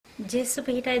ජේසු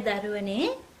පිටයි දරුවනේ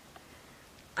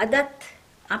අදත්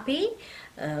අපි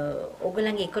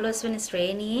ඔයගලගේ 11 වෙනි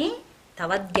ශ්‍රේණියේ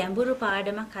තවත් ගැඹුරු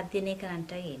පාඩමක් අධ්‍යයනය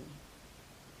කරන්නටයි එන්නේ.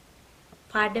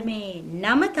 පාඩමේ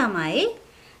නම තමයි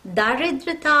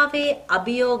දරිද්‍රතාවයේ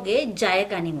අභියෝගේ ජය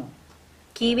ගනිමු.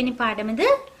 කීවෙනි පාඩමද?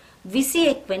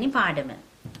 21 වෙනි පාඩම.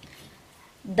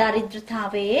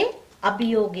 දරිද්‍රතාවයේ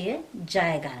අභියෝගය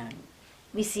ජය ගන්න.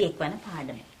 21 වන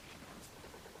පාඩම.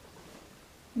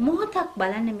 මොහොතක්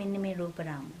බලන්න මෙන්න මේ රූප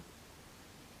රාමුව.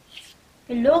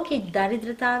 ලෝකේ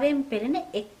දරිද්‍රතාවයෙන් පෙළෙන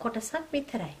එක් කොටසක්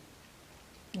විතරයි.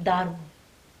 දරුවෝ.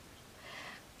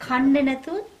 කන්න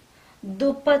නැතුව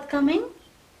දුප්පත්කමෙන්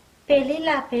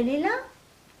පෙළිලා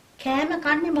කෑම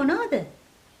කන්නේ මොනවද?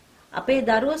 අපේ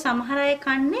දරුවෝ සමහර අය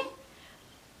කන්නේ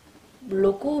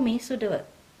ලොකු මිනිසුටව.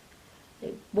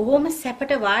 බොහොම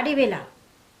සැපට වාඩි වෙලා.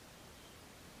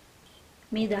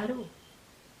 මේ දරුවෝ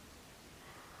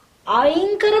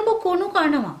අයින් කරපු කුණු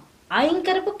කනවා. අයින්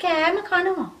කරපු කෑම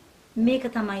කනවා. මේක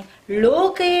තමයි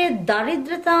ලෝකයේ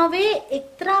දරිද්‍රතාවයේ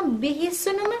එක්තරා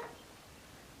බිහිසුණුම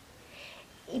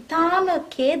ඊටාම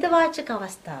ඛේදවාචක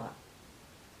අවස්ථාවක්.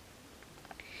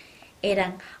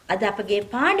 එරන් අද අපගේ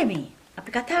පාඩමේ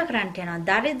අපි කතා කරන්න යනවා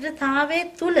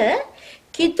දරිද්‍රතාවයේ තුල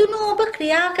කිතුණු ඔබ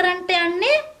ක්‍රියා කරන්නට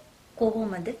යන්නේ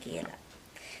කොහොමද කියලා.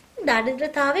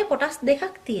 දරිද්‍රතාවයේ කොටස්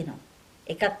දෙකක් තියෙනවා.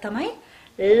 එකක් තමයි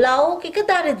ලෞකික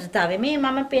දරිද්‍රතාවය. මේ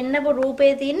මම පෙන්නපු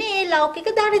රූපේ තියෙන්නේ ඒ ලෞකික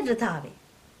දරිද්‍රතාවය.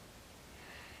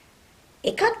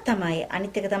 එකක් තමයි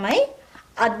අනිත් එක තමයි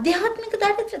ආධ්‍යාත්මික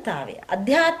දරිද්‍රතාවය.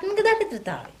 ආධ්‍යාත්මික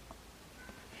දරිද්‍රතාවය.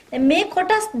 මේ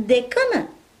කොටස් දෙකම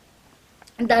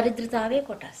දරිද්‍රතාවයේ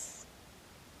කොටස්.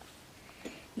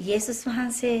 යේසුස්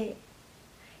වහන්සේ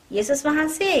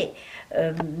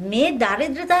මේ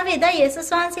දරිද්‍රතාවය එදා යේසුස්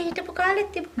වහන්සේ හිටපු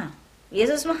කාලෙත් තිබුණා.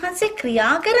 යේසුස් වහන්සේ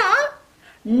ක්‍රියා කරා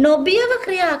නොබියව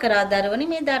ක්‍රියා කරා දරුවනි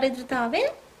මේ දරිද්‍රතාවය.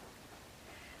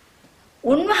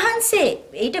 උන්වහන්සේ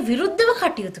ඊට විරුද්ධව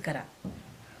කටයුතු කරා.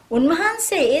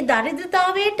 උන්වහන්සේ ඒ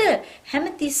දරිද්‍රතාවයට හැම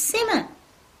තිස්සෙම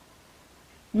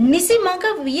නිසි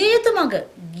මඟ විය යුතු මඟ,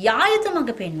 යා යුතු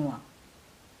මඟ පෙන්වුවා.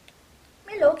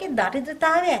 මේ ලෝකේ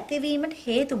දරිද්‍රතාවය ඇතිවීමට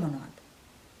හේතු මොනවද?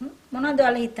 මොනවද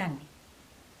ඔයාලා හිතන්නේ?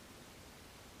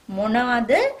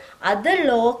 මොනවද අද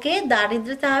ලෝකේ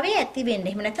දරිද්‍රතාවය ඇති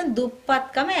වෙන්නේ? එහෙම නැත්නම්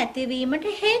දුප්පත්කම ඇතිවීමට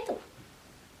හේතු?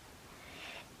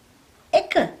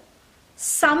 එක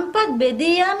සම්පත්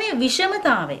බෙදී යාමේ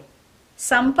විෂමතාවය.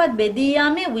 සම්පත් බෙදී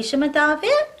යාමේ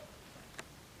විෂමතාවය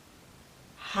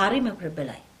හරිම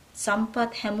ප්‍රබලයි.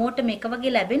 සම්පත් හැමෝටම එක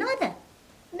වගේ ලැබෙනවද?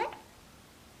 නැහැ.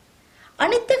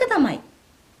 අනිත් එක තමයි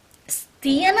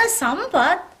තියෙන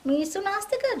සම්පත් මිනිස්සු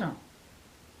නාස්ති කරනවා.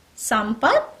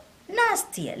 සම්පත්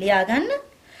නාස්තිය. ලියා ගන්න.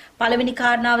 පළවෙනි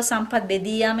කාරණාව සම්පත්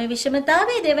බෙදී යාමේ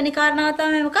විෂමතාවය. දෙවෙනි කාරණාව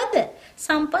තමයි මොකද්ද?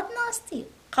 සම්පත් නාස්තිය.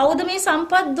 කවුද මේ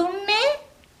සම්පත් දුන්නේ?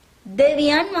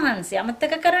 දෙවියන් වහන්සේ.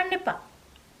 අමතක කරන්න එපා.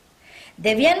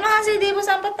 දෙවියන් වහන්සේ දීපු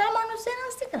සම්පත් තමයි මිනිස්සු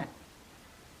නාස්ති කරන්නේ.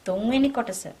 තුන්වෙනි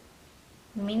කොටස.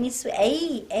 මිනිස්සු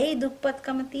ඇයි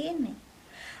දුප්පත්කම තියෙන්නේ?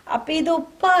 අපි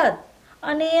දුප්පත්.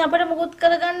 අනේ අපිට මුකුත්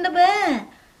කරගන්න බෑ.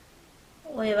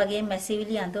 ඔය වගේ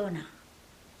මැසිවිලි අඳවනවා.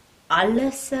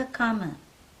 අලසකම.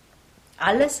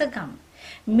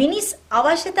 මිනිස්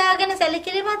අවශ්‍යතාව ගැන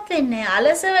සැලකිලිමත් වෙන්නේ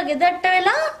අලසව ගෙදරට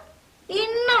වෙලා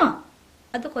ඉන්නවා.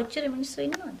 අද කොච්චර මිනිස්සු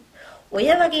ඉන්නවද? ඔය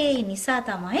වගේ නිසා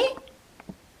තමයි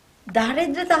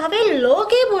දරිද්‍රතාවයේ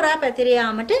ලෝකේ පුරා පැතිර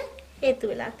යාමට හේතු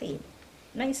වෙලා තියෙන්නේ.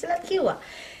 මම ඉස්සෙල්ලා කිව්වා.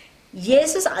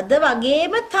 යේසුස් අද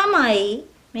වගේම තමයි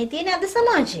මේ තියෙන අද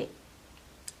සමාජයේ.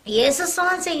 යේසුස්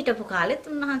වහන්සේ හිටපු කාලෙත්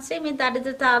උන්වහන්සේ මේ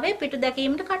දරිද්‍රතාවයේ පිටු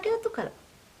දැකීමට කටයුතු කළා.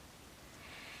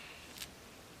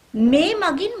 මේ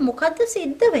මගින් මොකද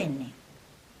සිද්ධ වෙන්නේ?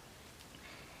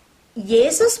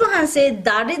 යේසුස් වහන්සේ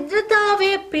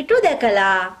දරිද්‍රතාවයේ පිටු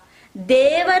දැකලා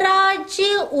දේව රාජ්‍ය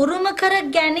උරුම කර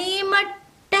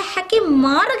ගැනීමට හැකි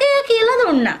මාර්ගය කියලා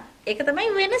දුන්නා. ඒක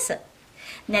තමයි වෙනස.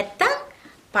 නැත්තම්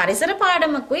පරිසර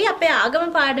පාඩමකුයි අපේ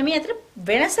ආගම පාඩමේ අතර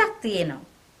වෙනසක් තියෙනවා.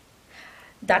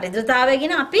 දරිද්‍රතාවය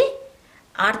ගැන අපි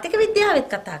ආර්ථික විද්‍යාවෙත්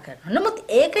කතා කරනවා. නමුත්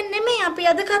ඒක නෙමෙයි අපි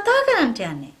අද කතා කරන්න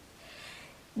යන්නේ.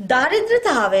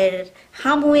 දරිද්‍රතාවයේ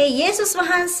හමුවේ යේසුස්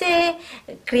වහන්සේ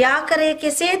ක්‍රියා කරේ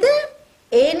කෙසේද?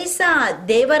 ඒ නිසා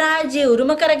දේව රාජ්‍ය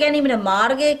උරුම කර ගැනීමේ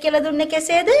මාර්ගය කියලා දුන්නේ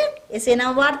කෙසේද?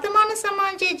 එසේනම් වර්තමාන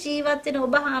සමාජයේ ජීවත් වෙන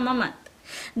ඔබ හා මමත්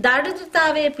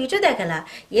දරිද්‍රතාවයේ පිටු දැකලා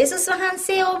යේසුස්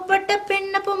වහන්සේ ඔබට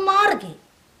පෙන්නපු මාර්ගය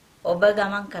ඔබ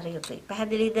ගමන් කර යුතුයි.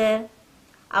 පැහැදිලිද?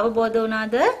 අවබෝධ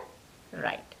වුණාද?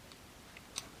 right.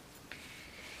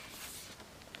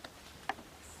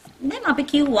 දැන් අපි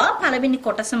කිව්වා පළවෙනි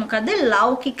කොටස මොකද්ද?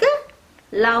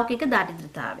 ලෞකික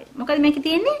දරිද්‍රතාවය. මොකද මේකේ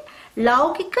තියෙන්නේ?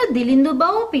 ලෞකික දිලිඳු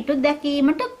බව පිටු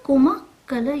දැකීමට කුමක්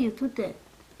කළ යුතුද?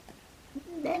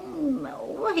 දැන්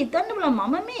ඔව හිතන්න බලන්න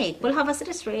මම මේ 11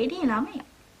 වසරේ ශ්‍රේණියේ ළමයි.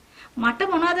 මට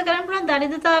මොනවද කරන්න පුළුවන්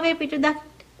දරිද්‍රතාවයේ පිටු දකින්න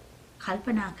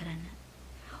කල්පනා කරන්න.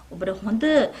 ඔබට හොඳ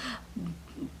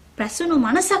ප්‍රසන්න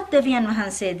මනසක් දෙවියන්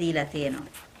වහන්සේ දීලා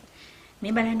තියෙනවා.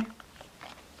 මේ බලන්න.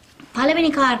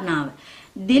 පළවෙනි කාරණාව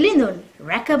දිලිඳුන්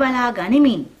රැකබලා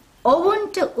ගනිමින්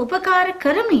ඔවුන්ට උපකාර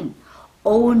කරමින්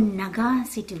ඔවුන් නගා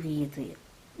සිටවිය යුතුය.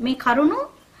 මේ කරුණු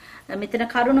මෙතන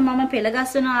කරුණු මම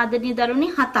පෙළගස්වන ආදරණීය දරුණි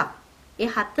 7ක්. ඒ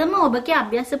 7ම ඔබගේ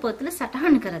අභ්‍යාස පොතවල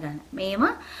සටහන් කරගන්න.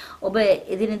 මේවා ඔබ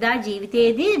එදිනදා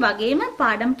ජීවිතයේදී වගේම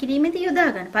පාඩම් කිරීමේදී යොදා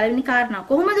ගන්න. පළවෙනි කාරණා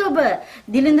කොහොමද ඔබ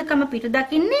දිලිඳකම පිටු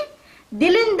දකින්නේ?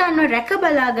 දිලිඳන්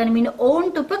රැකබලා ගනිමින්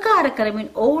ඔවුන්ට උපකාර කරමින්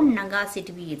ඔවුන් නගා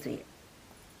සිටවිය යුතුය.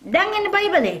 දැන් එන්න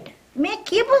බයිබලයට. මේ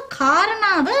කියපු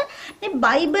කාරණාව මේ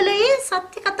බයිබලයේ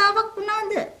සත්‍ය කතාවක්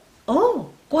වුණාද? ඔව්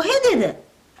කොහෙදද?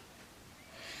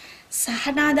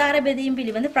 සහනාධාර බෙදීම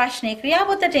පිළිබඳ ප්‍රශ්නේ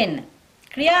ක්‍රියාපොතට එන්න.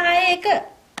 ක්‍රියා 6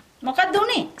 මොකක්ද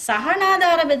උනේ?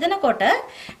 සහනාධාර බෙදනකොට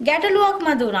ගැටලුවක්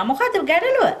මතුවුණා. මොකද්ද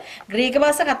ගැටලුව? ග්‍රීක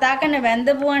භාෂ කතා කරන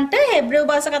වැන්දබුවන්ට හෙබ්‍රේව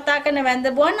භාෂ කතා කරන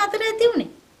වැන්දබුවන් අතර ඇති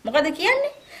උනේ. මොකද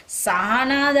කියන්නේ?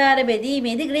 සහනාධාර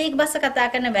බෙදීමේදී ග්‍රීක භාෂ කතා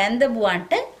කරන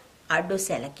වැන්දබුවන්ට අඩු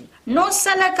සැලකිලි.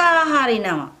 නොසලකා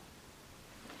හරිනවා.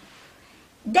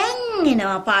 දැන්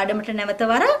එනවා පාඩමට නැවත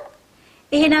වරක්.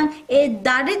 එහෙනම් ඒ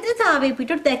දරිද්‍රතාවයේ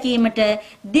පිටුට දැකීමට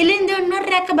දිලිඳුන්ව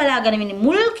රැක බලා ගනිමින්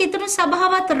මුල් කිතුණු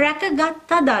සභාවත්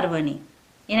රැකගත් දරුවනි.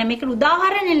 එහෙනම් මේක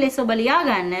උදාහරණ ලෙස ඔබ ලියා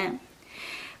ගන්න.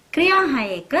 ක්‍රියා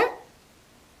 6ක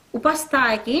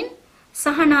උපස්ථායකින්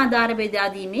සහනාධාර බෙදා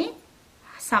දීමේ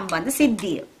සම්බන්ධ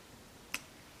සිද්ධිය.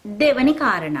 දෙවැනි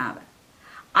කාරණාව.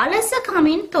 අලස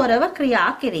කමින් තොරව ක්‍රියා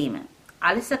කිරීම.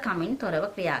 අලස කමින් තොරව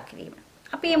ක්‍රියා කිරීම.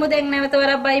 අපි එමු දැන් නැවත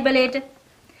වරක් බයිබලයට.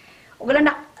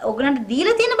 ඔයගලන්ට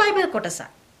දීලා තියෙන බයිබල් කොටසක්.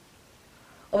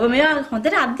 ඔබ මේවා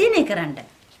හොඳට අධ්‍යයනය කරන්න.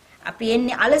 අපි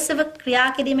එන්නේ අලසව ක්‍රියා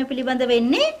කිරීම පිළිබඳ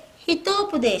වෙන්නේ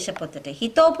හිතෝපදේශ පොතට.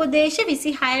 හිතෝපදේශ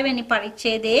 26 වෙනි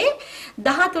පරිච්ඡේදයේ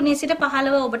 13 සිට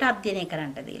 15 ඔබට අධ්‍යයනය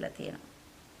කරන්න දීලා තියෙනවා.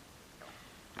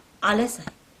 අලසයි.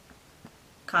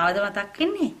 කවද මතක්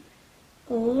වෙන්නේ?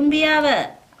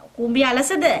 කුඹිය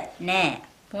අලසද? නෑ.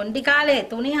 පොන්ඩි කාලේ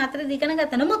 3 4 දිගන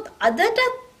ගත. නමුත් අදටත්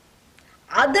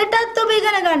ඔබ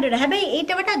ඉගෙන ගන්න ඕනේ. හැබැයි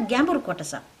ඊට වඩා ගැඹුරු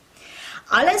කොටසක්.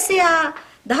 අලසයා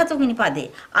 13 වෙනි පදේ.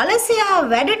 අලසයා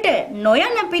වැඩට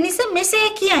නොයන පිණිස මෙසේ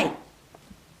කියයි.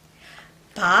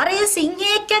 පාරේ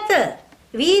සිංහෙක් ඇත.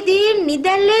 වීදියේ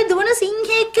නිදැල්ලේ දුවන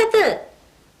සිංහෙක් ඇත.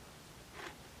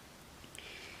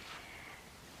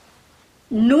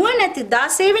 නුවණැති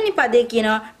 16 වෙනි පදේ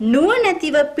කියනවා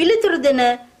නුවණැතිව පිළිතුරු දෙන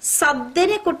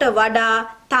සද්දෙනෙකුට වඩා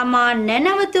තමා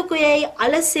නැනවතුකයයි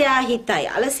අලසයා හිතයි.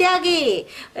 අලසයාගේ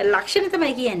ලක්ෂණ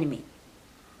තමයි කියන්නේ මේ.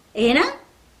 එහෙනම්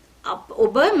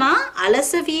ඔබ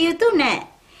අලස විය යුතු නෑ.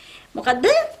 මොකද්ද?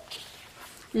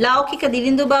 ලෞකික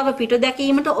දිලිඳු බව පිටු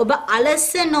දැකීමට ඔබ අලස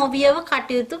නොවියව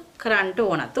කටයුතු කරන්න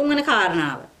ඕන. තුන්වෙනි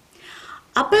කාරණාව.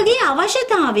 අපගේ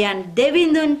අවශ්‍යතාවයන්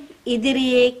දෙවිඳුන්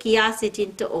ඉදිරියේ කියා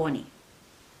සිටින්න ඕනි.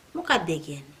 මොකක්ද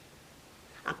කියන්නේ?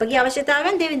 අපගේ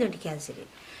අවශ්‍යතාවයන් දෙවිඳුන්ට කියා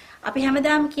සිටින්න. අපි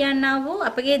හැමදාම කියනවා වූ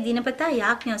අපගේ දිනපතා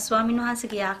යාඥා ස්වාමීන්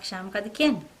වහන්සේගේ යාක්ෂා මොකද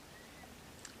කියන්නේ?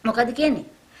 මොකද කියන්නේ?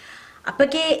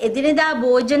 අපගේ එදිනෙදා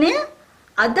භෝජනය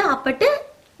අද අපට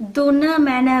දුන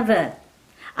මැනව.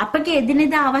 අපගේ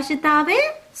එදිනෙදා අවශ්‍යතාවය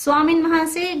ස්වාමීන්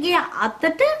වහන්සේගේ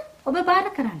අතට ඔබ බාර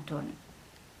කරන්න ඕනේ.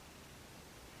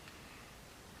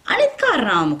 අනිත්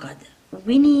කාරණාව මොකද?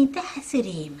 විනීත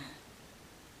හැසිරීම.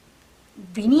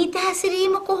 විනීත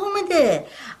හැසිරීම කොහොමද?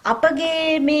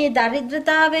 අපගේ මේ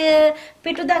දරිද්‍රතාවය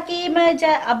පිටු දකීම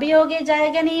අභියෝගයේ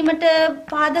ජය ගැනීමට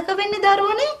පාදක වෙන්නේ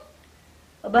දරුවනේ.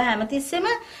 ඔබ හැමතිස්සෙම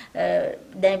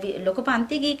දැන් ලොකු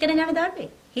පන්ති ගීකන යන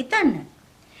දරුවෙක්. හිතන්න.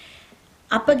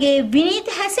 අපගේ විනීත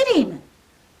හැසිරීම.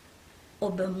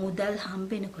 ඔබ මුදල්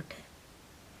හම්බෙනකොට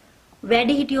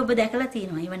වැඩිහිටිය ඔබ දැකලා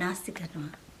තියෙනවා ඒව නාස්ති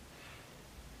කරනවා.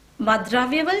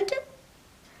 මත්ද්‍රව්‍ය වලට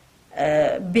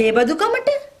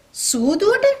බේබදුකමට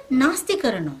සූදුවට නාස්ති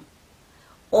කරනවා.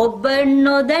 ඔබ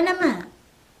නොදැනම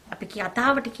අපි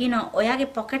කතාවට කියනවා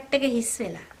ඔයාගේ පොකට් එක හිස්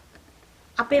වෙලා.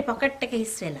 අපේ පොකට් එක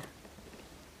හිස් වෙලා.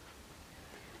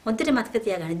 හොඳට මතක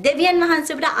තියාගන්න. දෙවියන්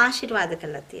වහන්සේ අපට ආශිර්වාද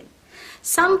කළා තියෙනවා.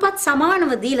 සම්පත්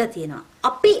සමානව දීලා තියෙනවා.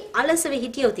 අපි අලසව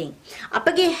හිටියොත්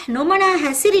අපගේ නොමනා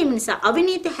හැසිරීම නිසා,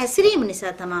 අවිනීත හැසිරීම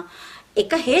නිසා තමයි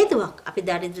එක හේතුවක් අපි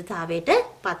දරිද්‍රතාවයට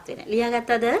පත් වෙන.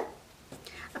 ලියාගත්තද?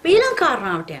 අපි ඊළඟ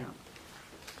කාරණාවට යනවා.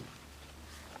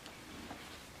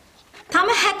 තම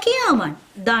හැකියාවන්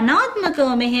ධනාත්මකව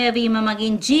මෙහෙයවීම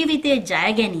මගින් ජීවිතේ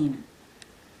ජය ගැනීම.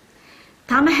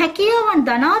 තම හැකියාවන්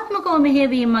ධනාත්මකව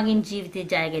මෙහෙයවීම මගින් ජීවිතේ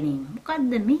ජය ගැනීම.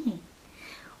 මොකද්ද මේ?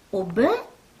 ඔබ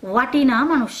වටිනා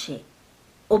මිනිස්සෙක්.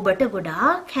 ඔබට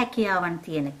ගොඩාක් හැකියාවන්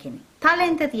තියෙන කෙනෙක්.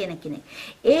 ටැලන්ට් තියෙන කෙනෙක්.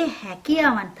 ඒ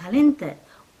හැකියාවන් ටැලන්ට්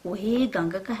ඔහේ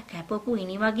ගඟක කැපපු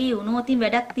ඉනි වගේ වුණොතින්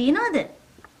වැඩක් තියනවද?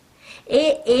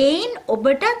 ඒයින්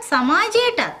ඔබටත්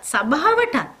සමාජයටත්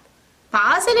සභාවටත්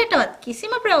පාසලටවත්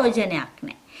කිසිම ප්‍රයෝජනයක්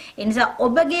නැහැ. ඒ නිසා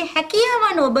ඔබගේ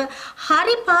හැකියාවන් ඔබ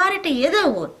හරි පාරට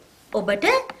යෙදුවොත් ඔබට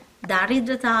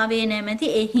दारिद्रතාවයේ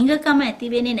නැමැති ඒ හිඟකම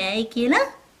ඇති වෙන්නේ නැහැයි කියලා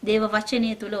දේව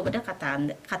වචනය තුල ඔබට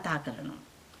කතා කරනවා.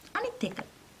 අනිත් එක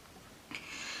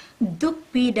දුක්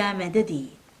පීඩා මැදදී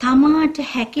තමාට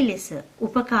හැකි ලෙස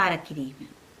උපකාර කිරීම.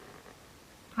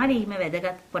 හරිම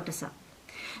වැදගත් කොටසක්.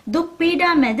 දුක්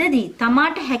පීඩා මැදදී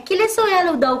තමාට හැකි ලෙස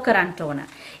ඔයාලා උදව් කරන්න ඕන.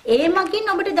 ඒ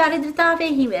මගින් ඔබට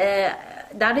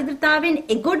दारिद्रතාවෙන්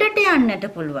එගොඩට යන්නට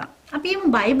පුළුවන්. අපි එමු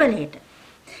බයිබලයට.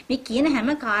 මේ කියන හැම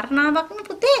කාරණාවක්ම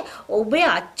පුතේ ඔබේ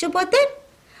අච්චුපතේ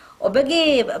ඔබගේ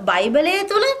බයිබලයේ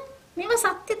තුල මේව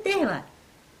සත්‍ය දේවල්.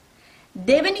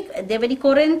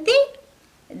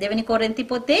 දෙවෙනි කොරින්ති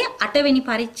පොතේ 8 වෙනි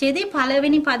පරිච්ඡේදයේ 1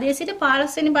 වෙනි පදයේ සිට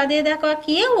 15 වෙනි පදයේ දක්වා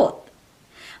කියවුවොත්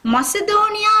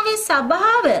මසෙදෝනියාවේ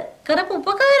සභාව කරපු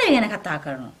උපකාරය ගැන කතා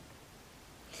කරනවා.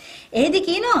 එහෙදි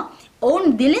කියනවා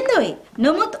ඔවුන් දිලිඳුයි.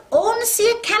 නමුත් ඔවුන්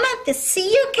සිය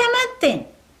කැමැත්තෙන්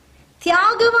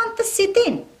ත්‍යාගවන්ත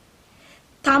සිතින්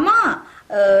තමා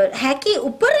හැකි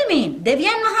උපරිමයෙන්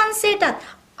දෙවියන් වහන්සේටත්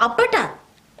අපට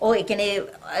ඒ කියන්නේ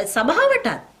සභාවටත්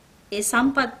ඒ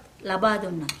සම්පත් ලබා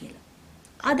දුන්නා කියලා.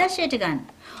 ආදර්ශයට ගන්න.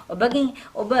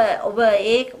 ඔබ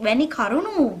ඒ වැනි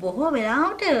කරුණු බොහෝ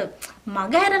වෙලාවට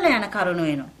මගහැරලා යන කරුණු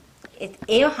වෙනවා.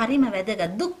 ඒව හරිම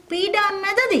වැදගත්. දුක් පීඩා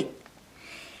මැදදී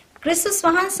ක්‍රිස්තුස්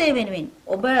වහන්සේ වෙනුවෙන්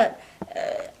ඔබ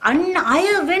අන් අය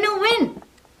වෙනුවෙන්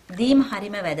දීම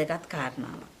හරිම වැදගත්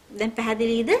කාරණාවක්. දැන්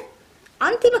පැහැදිලිද?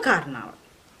 අන්තිම කාරණාව.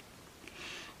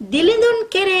 දිලිඳුන්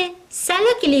කෙරේ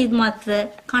සැලකිලිමත්ව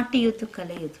කටයුතු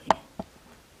කළ යුතුය.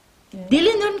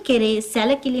 දිලිඳුන් කෙරේ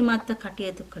සැලකිලිමත්ව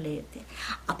කටයුතු කළ යුතුය.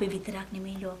 අපි විතරක්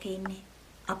නෙමෙයි ලෝකේ ඉන්නේ.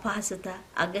 අපහසුතා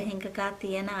අගහිඟකා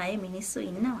තියන අය මිනිස්සු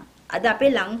ඉන්නවා. අද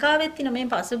අපේ ලංකාවෙත් තියෙන මේ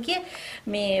පසුගිය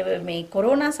මේ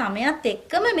කොරෝනා සමයත්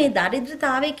එක්කම මේ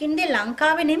दारिद्रතාවයක ඉන්නේ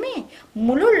ලංකාවේ නෙමෙයි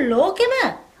මුළු ලෝකෙම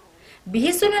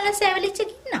බිහිසුන ලෙස ඇවිලිච්ච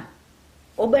කින්න.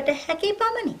 ඔබට හැකි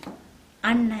පමණි.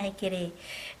 අන් අය කෙරේ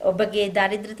ඔබගේ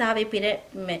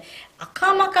दारिद्रතාවයේ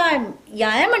අකමකා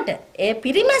යෑමට ඒ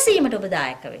පිරිමැසීමට ඔබ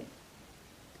දායක වෙන්න.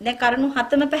 දැන් කරුණු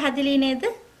 7ම පැහැදිලි නේද?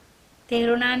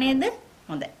 තේරුණා නේද?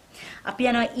 හොඳයි. අපි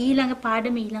යනවා ඊළඟ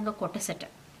පාඩමේ ඊළඟ කොටසට.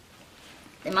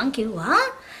 දැන් මං කිව්වා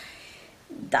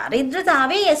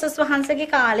दारिद्रතාවයේ යේසුස් වහන්සේගේ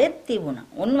කාලෙත් තිබුණා.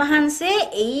 උන්වහන්සේ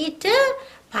ඊට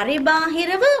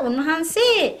පරිබාහිරව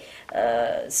උන්වහන්සේ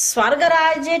ස්වර්ග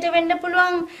රාජ්‍යයට වෙන්න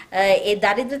පුළුවන් ඒ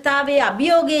दारिद्रතාවයේ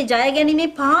අභියෝගයේ ජය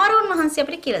ගැනීමේ පාර උන්වහන්සේ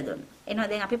අපිට කියලා දුන්නා. එනවා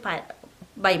දැන් අපි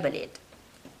බයිබලයට.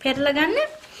 පෙරලා ගන්න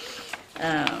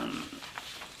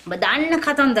බදාන්න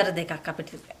කතන්දර දෙකක්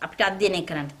අපිට අධ්‍යයනය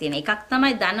කරන්න තියෙන. එකක්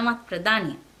තමයි ධනවත්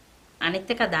ප්‍රධානිය. අනිත්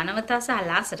එක ධනවතා සහ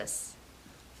ලාසරස්.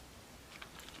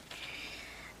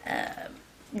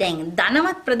 දැන්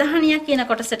ධනවත් ප්‍රධානියා කියන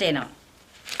කොටසට එනවා.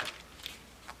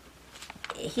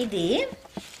 එහිදී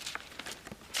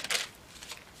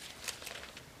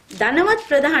ධනවත්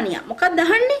ප්‍රධානියා මොකක්ද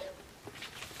අහන්නේ?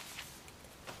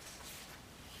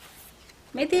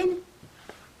 මේ තියෙන්නේ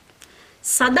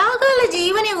සදාකාල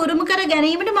ජීවනය උරුම කර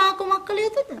ගැනීමට මා කුමක් කළ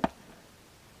යුතුද?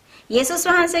 යේසුස්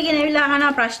වහන්සේගෙන් ඇවිල්ලා අහන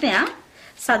ප්‍රශ්නය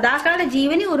සදාකාල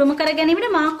ජීවනය උරුම කර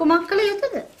ගැනීමට මා කුමක් කළ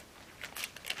යුතුද?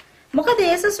 මොකද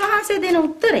යේසුස් වහන්සේ දෙන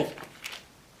උත්තරේ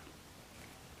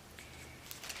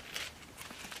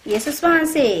යේසුස්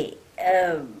වහන්සේ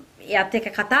යත් එක්ක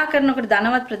කතා කරනකොට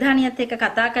ධනවත් ප්‍රධානියත් එක්ක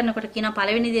කතා කරනකොට කියන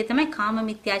පළවෙනි දේ තමයි කාම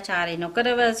මිත්‍යාචාරය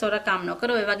නොකරව සොරකම්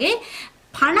නොකර ඔය වගේ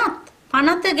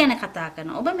පනත ගැන කතා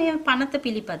කරනවා. ඔබ මේ පනත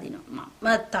පිළිපදිනවා. මම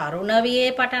තරුණ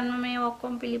වියේ පටන්ම මේ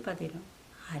ඔක්කොම පිළිපදිනවා.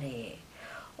 හරි.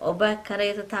 ඔබ කර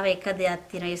යුතු තව එක දෙයක්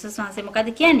තියෙනවා. යේසුස් වහන්සේ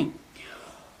මොකද කියන්නේ?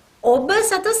 ඔබ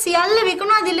සතු සියල්ල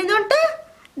විකුණා දිලිඳුන්ට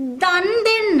දන්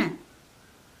දෙන්න.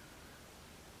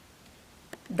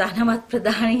 ධනවත්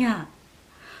ප්‍රධානියා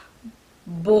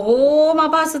බොහෝම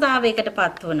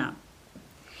අපහසුතාවයකටපත් වුණා.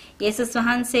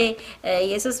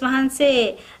 යේසුස්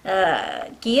වහන්සේ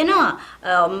කියනවා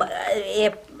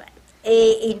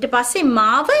ඊට පස්සේ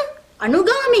මාව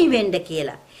අනුගාමී වෙන්න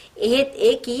කියලා.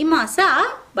 ඒ කීම අසා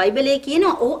බයිබලයේ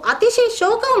කියනවා ඔහු අතිශය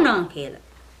ශෝක වුණා කියලා.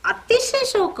 අතිශය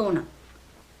ශෝක වුණා.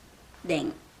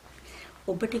 දැන්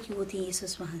ඔබට කිව්වොත්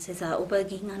යේසුස් වහන්සේ ඔබ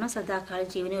ගිහින් අහන සදාකාල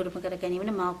ජීවනය උරුම කර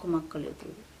ගැනීමට මා කුමක් කළ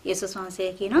යුතුද? යේසුස් වහන්සේ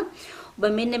කියනවා ඔබ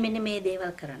මෙන්න මේ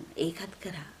දේවල් කරන්න. ඒකත්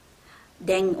කරා.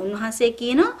 දැන් උන්වහන්සේ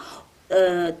කියනවා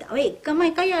තව එකම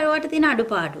එකයි අරවට තියෙන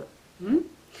අඩුපාඩුව.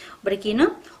 ඔබට කියනවා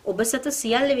ඔබ සතු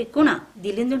සියල්ල විකුණා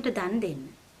දිලිඳුන්ට දන් දෙන්න.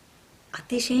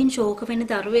 අතිශයින් ශෝක වෙන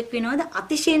දරුවෙක් වෙනවද?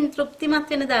 අතිශයින් තෘප්තිමත්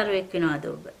වෙන දරුවෙක් වෙනවද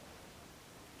ඔබ?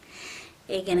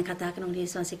 ඒ ගැන කතා කරනකොට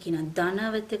යේසුස් කියනවා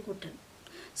ධනවතෙකුට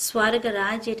ස්වර්ග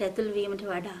රාජ්‍යයට ඇතුල් වීමට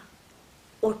වඩා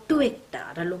ඔට්ටුවෙක්ට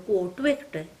අර ලොකු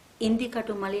ඔට්ටුවෙක්ට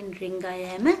ඉන්දිකටු මලින් රිංගා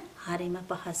යෑම හරිම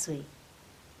පහසුයි.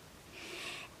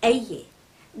 ඇයි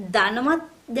ධනවත්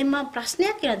දෙම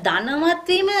ප්‍රශ්නයක් කියලා ධනවත්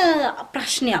වීම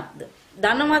ප්‍රශ්නයක්ද?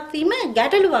 ධනවත් වීම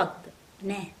ගැටලුවක්ද?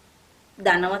 නෑ.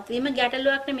 ධනවත් වීම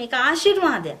ගැටලුවක් නෙමෙයි මේක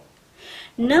ආශිර්වාදයක්.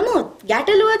 නමුත්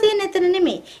ගැටලුව තියෙන්නේ එතන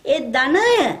නෙමෙයි. ඒ ධනය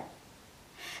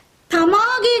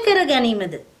තමාගේ කර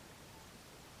ගැනීමද?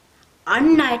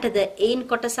 අන් අයටද ඒන්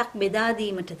කොටසක් බෙදා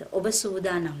දීමටද ඔබ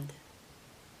සූදානම්ද?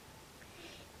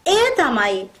 ඒ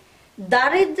තමයි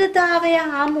දරිද්‍රතාවය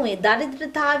හමුවේ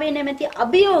දරිද්‍රතාවයේ නැමැති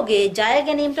අභියෝගයේ ජය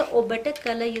ගැනීමට ඔබට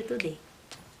කළ යුතු දේ.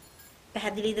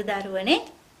 පැහැදිලිද දරුවනේ?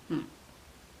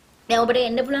 දැන් ඔබට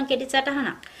එන්න පුළුවන් කෙටි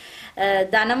සටහනක්.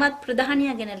 ධනවත්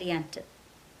ප්‍රධානියා ගැන ලියන්න.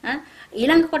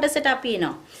 ඊළඟ කොටසට අපි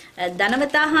එනවා.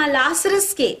 ධනවතා හා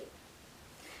ලාසරස්ගේ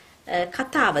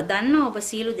කතාව දන්නවා ඔබ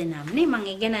සියලු දෙනාම නේ. මම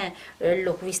ඒ ගැන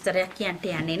ලොකු විස්තරයක් කියන්න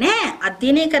යන්නේ නැහැ.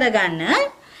 අධ්‍යයනය කරගන්න.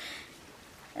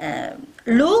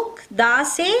 ලූක්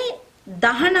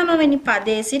 16:19 වෙනි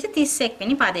පදයේ සිට 31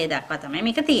 වෙනි පදයේ දක්වා තමයි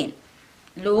මේක තියෙන්නේ.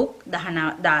 ලූක්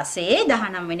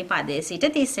 16:19 වෙනි පදයේ සිට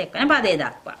 31 වෙනි පදයේ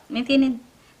දක්වා. මේ තියෙන්නේ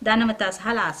ධනවතා සහ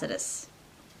ලාසරස්.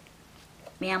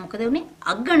 මෙයා මොකද උනේ?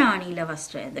 අග්ගණානීල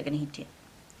වස්ත්‍රය ඇඳගෙන හිටියා.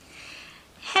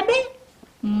 හැබැයි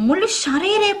මුළු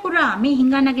ශරීරය පුරා මේ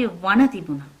හිඟන්නගේ වණ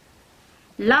තිබුණා.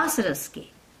 ලාසරස්ගේ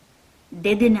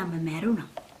දෙදෙනාම මැරුණා.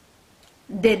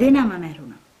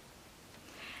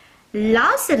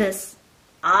 ලාසරස්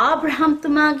ආබ්‍රහම්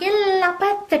තුමාගේ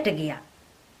ලපැත්තට ගියා.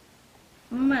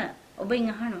 ඔබෙන්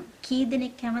අහනවා කී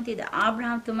දෙනෙක් කැමතිද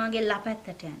ආබ්‍රහම් තුමාගේ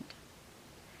ලපැත්තට යන්න?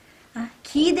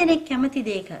 කී දෙනෙක් කැමතිද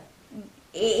ඒක?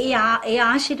 ඒ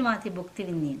ආශිර්වාදي භුක්ති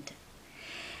විඳින්නට.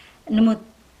 නමුත්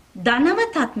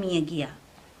ධනවතත් මිය ගියා.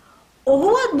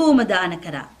 ඔහුවත් බොම දාන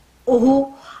කරා. ඔහු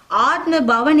ආත්ම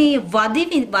භවනයේ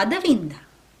වදවින්දා.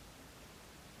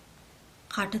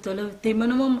 කටතොල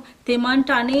තෙමනම තෙමන්ට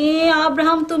අනේ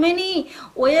ආබ්‍රහම් තුමෙනි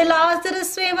ඔය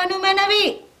ලාසරස් වේවනු මැනවි.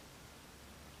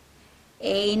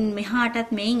 එයින් මෙහාටත්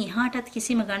මෙයින් එහාටත්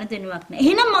කිසිම ගනුදෙනුවක් නැහැ.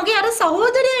 එහෙනම් මගේ අර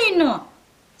සහෝදරයා ඉන්නවා.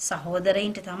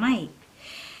 සහෝදරයින්ට තමයි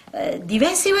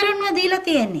දිවැසිවරුන්ව දීලා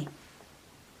තියෙන්නේ.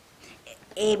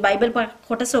 ඒ බයිබල්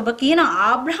කොටස ඔබ කියන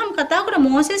ආබ්‍රහම් කතා කරන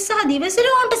මෝසෙස් සහ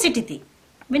දිවැසිවරුන්ට සිටිති.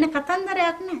 වෙන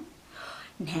කතන්දරයක් නෑ.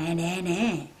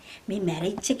 මේ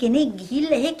මැරිච්ච කෙනෙක්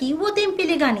ගිහිල්ලා එහෙ කිව්වොතින්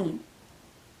පිළිගනි.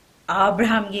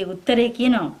 ආබ්‍රහම්ගේ උත්තරේ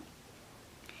කියනවා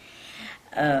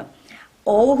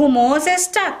ඔහු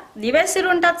මෝසෙස්ට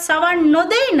දිවැසිවරුන්ටත් සවන්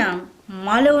නොදෙයි නම්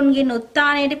මලවුන්ගේ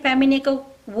උත්තානයේ පැමිණෙක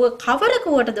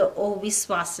කවරකුවටද ඔහු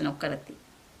විශ්වාස නොකරති.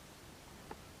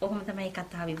 ඔහොම තමයි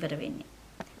කතාව ඉවර වෙන්නේ.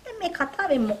 දැන් මේ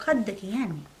කතාවේ මොකද්ද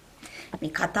කියන්නේ?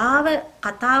 මේ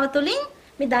කතාව තුළින්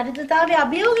මේ දරිද්‍රතාවයේ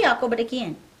අභියෝගයක් ඔබට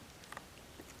කියන්නේ.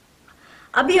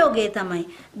 අභියෝගය තමයි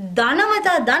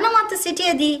ධනවත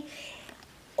සිටියේදී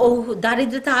ඔහු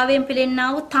දරිද්‍රතාවයෙන් පිළෙන්නා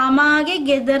වූ තමාගේ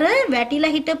ගෙදර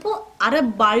වැටිලා හිටපු අර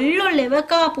බල්ලෝ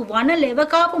ලෙවකාපු වන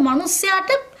ලෙවකාපු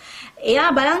මිනිස්සයාට එයා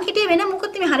බලන් හිටියේ වෙන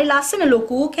මොකද මේ හරි ලස්සන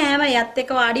ලොකු කෑම යත්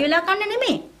එක වාඩි වෙලා කන්නේ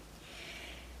නෙමෙයි.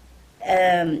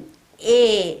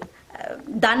 ඒ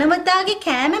ධනවතාගේ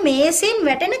කෑම මේසෙන්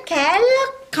වැටෙන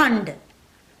කෑල්ලක් කණ්ඩ.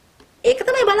 ඒක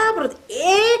තමයි බලාපොරොත්තු.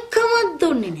 ඒකවත්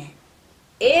දුන්නේ නැහැ.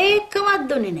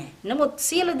 නමුත්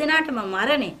සියලු දෙනාටම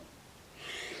මරණේ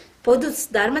පොදු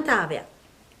ධර්මතාවයක්.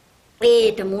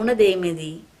 ඒට මුණ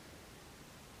දෙීමේදී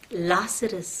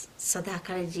ලාසරස්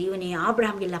සදාකාල ජීවනයේ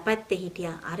ආබ්‍රහම්ගේ ලපැත්තේ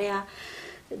හිටියා. අරයා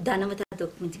ධනවතා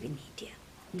දුක් විඳින්න හිටියා.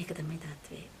 මේක තමයි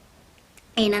තත්ත්වය.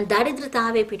 එහෙනම්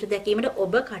දරිද්‍රතාවයේ පිටු දැකීමට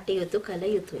ඔබ කටයුතු කළ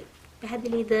යුතුයි.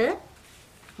 පැහැදිලිද?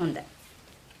 හොඳයි.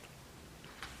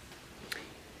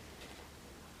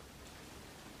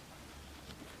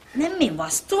 දැන් මේ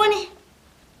වස්තුවනේ.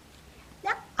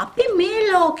 දැන් අපි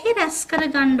මේ ලෝකේ රැස්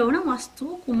කරගන්න ඕන වස්තුව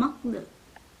කුමක්ද?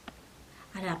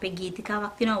 අර අපේ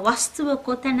ගීතිකාවක් තියෙනවා වස්තුව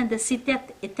කොතැනද සිතත්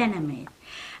එතැනම.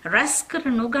 රැස් කර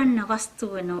නොගන්න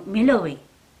වස්තුව මෙලොවේ.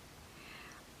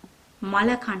 මල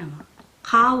කනවා,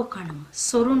 කාව කනවා,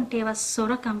 සොරුන්ට ඒවා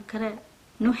සොරකම් කර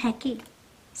නොහැකි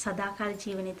සදාකාල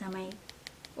ජීවනයේ තමයි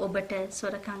ඔබට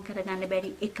සොරකම් කරගන්න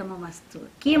බැරි එකම වස්තුව.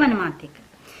 කියවන මාත් එක.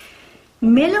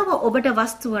 මෙලොව ඔබට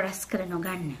වස්තුව රැස් කර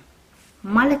නොගන්න.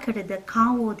 මලකඩද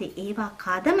කාවෝද ඒවා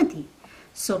කාදමති.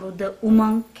 සොරුද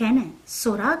උමං කැන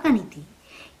සොරා ගනිති.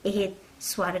 එහෙත්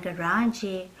ස්වර්ග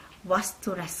රාජ්‍යයේ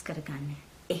වස්තු රැස් කරගන්න.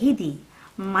 එහිදී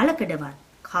මලකඩවත්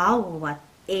කාවෝවත්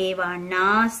ඒවා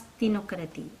නාස්ති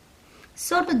නොකරති.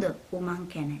 සොරුද උමං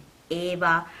කැන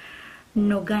ඒවා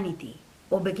නොගනිති.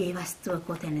 ඔබගේ වස්තුව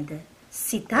කොතැනද?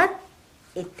 සිතත්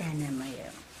එතැනමය.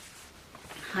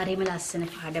 හරිම ලස්සන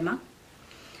පාඩමක්.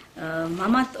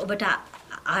 මමත් ඔබට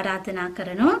ආරාධනා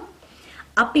කරනවා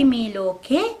අපි මේ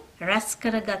ලෝකේ රැස්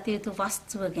කරගත යුතු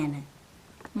වස්තුව ගැන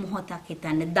මොහොතක්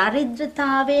හිතන්න.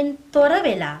 දරිද්‍රතාවෙන් තොර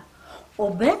වෙලා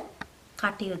ඔබ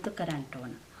කටයුතු කරන්න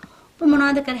ඕන. ඔබ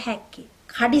මොනවද කර හැක්කේ?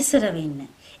 කඩිසර වෙන්න.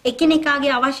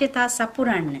 එකිනෙකාගේ අවශ්‍යතා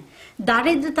සපුරන්න.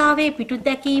 දරිද්‍රතාවයේ පිටු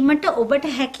දැකීමට ඔබට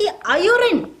හැකි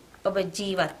අයුරින් ඔබ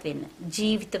ජීවත් වෙන්න.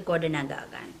 ජීවිත ගොඩනගා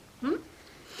ගන්න.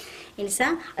 ඒ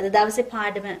නිසා අද දවසේ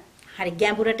පාඩම හරි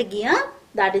ගැඹුරට ගියා.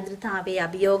 දරිද්‍රතාවයේ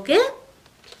අභියෝගය,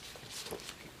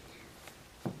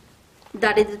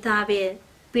 දරිද්‍රතාවයේ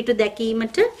පිටු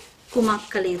දැකීමට කුමක්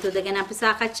කළ යුතුද ගැන අපි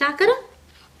සාකච්ඡා කරා.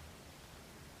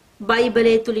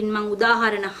 බයිබලයේ තුලින් මම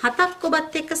උදාහරණ 7ක්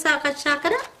ඔබත් එක්ක සාකච්ඡා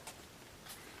කරා.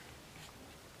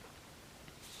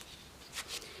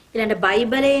 ඊළඟ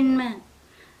බයිබලයෙන්ම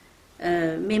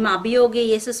මෙම අභියෝගයේ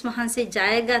යේසුස් වහන්සේ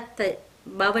ජයගත්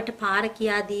බවට පාර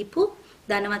කියා දීපු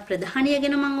ධනවත් ප්‍රධානිය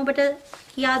ගැන මම ඔබට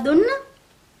කියා දුන්නා.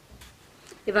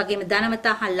 ඒ වගේම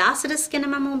ධනවතා හා ලාසරස් ගැන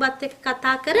මම ඔබත් එක්ක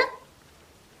කතා කරා.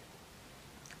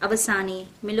 අවසානයේ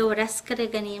මෙලොව රැස් කර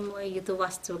ගැනීම යුතු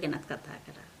වස්තුව ගැන කතා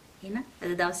කරා. එහෙනම්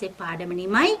අද දවසේ පාඩම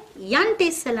නිමයි. යන්ට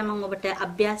ඉස්සෙල්ලා මම ඔබට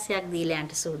අභ්‍යාසයක් දීලා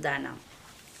යන්න සූදානම්.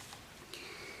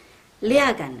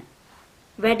 ලියා ගන්න.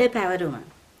 වැඩ පැවරුම.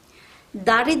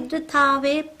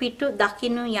 දරිද්‍රතාවයේ පිටු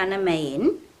දකින්නු යන මෙයින්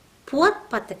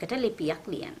පුවත්පතකට ලිපියක්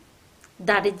ලියන්න.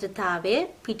 දරිද්‍රතාවයේ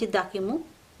පිටු දකිමු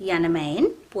යන මෙයින්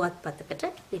පුවත්පතකට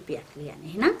ලිපියක් ලියන්න.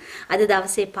 එහෙනම් අද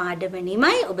දවසේ පාඩම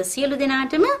නිමයි. ඔබ සියලු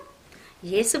දෙනාටම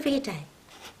යේසු පිහිටයි.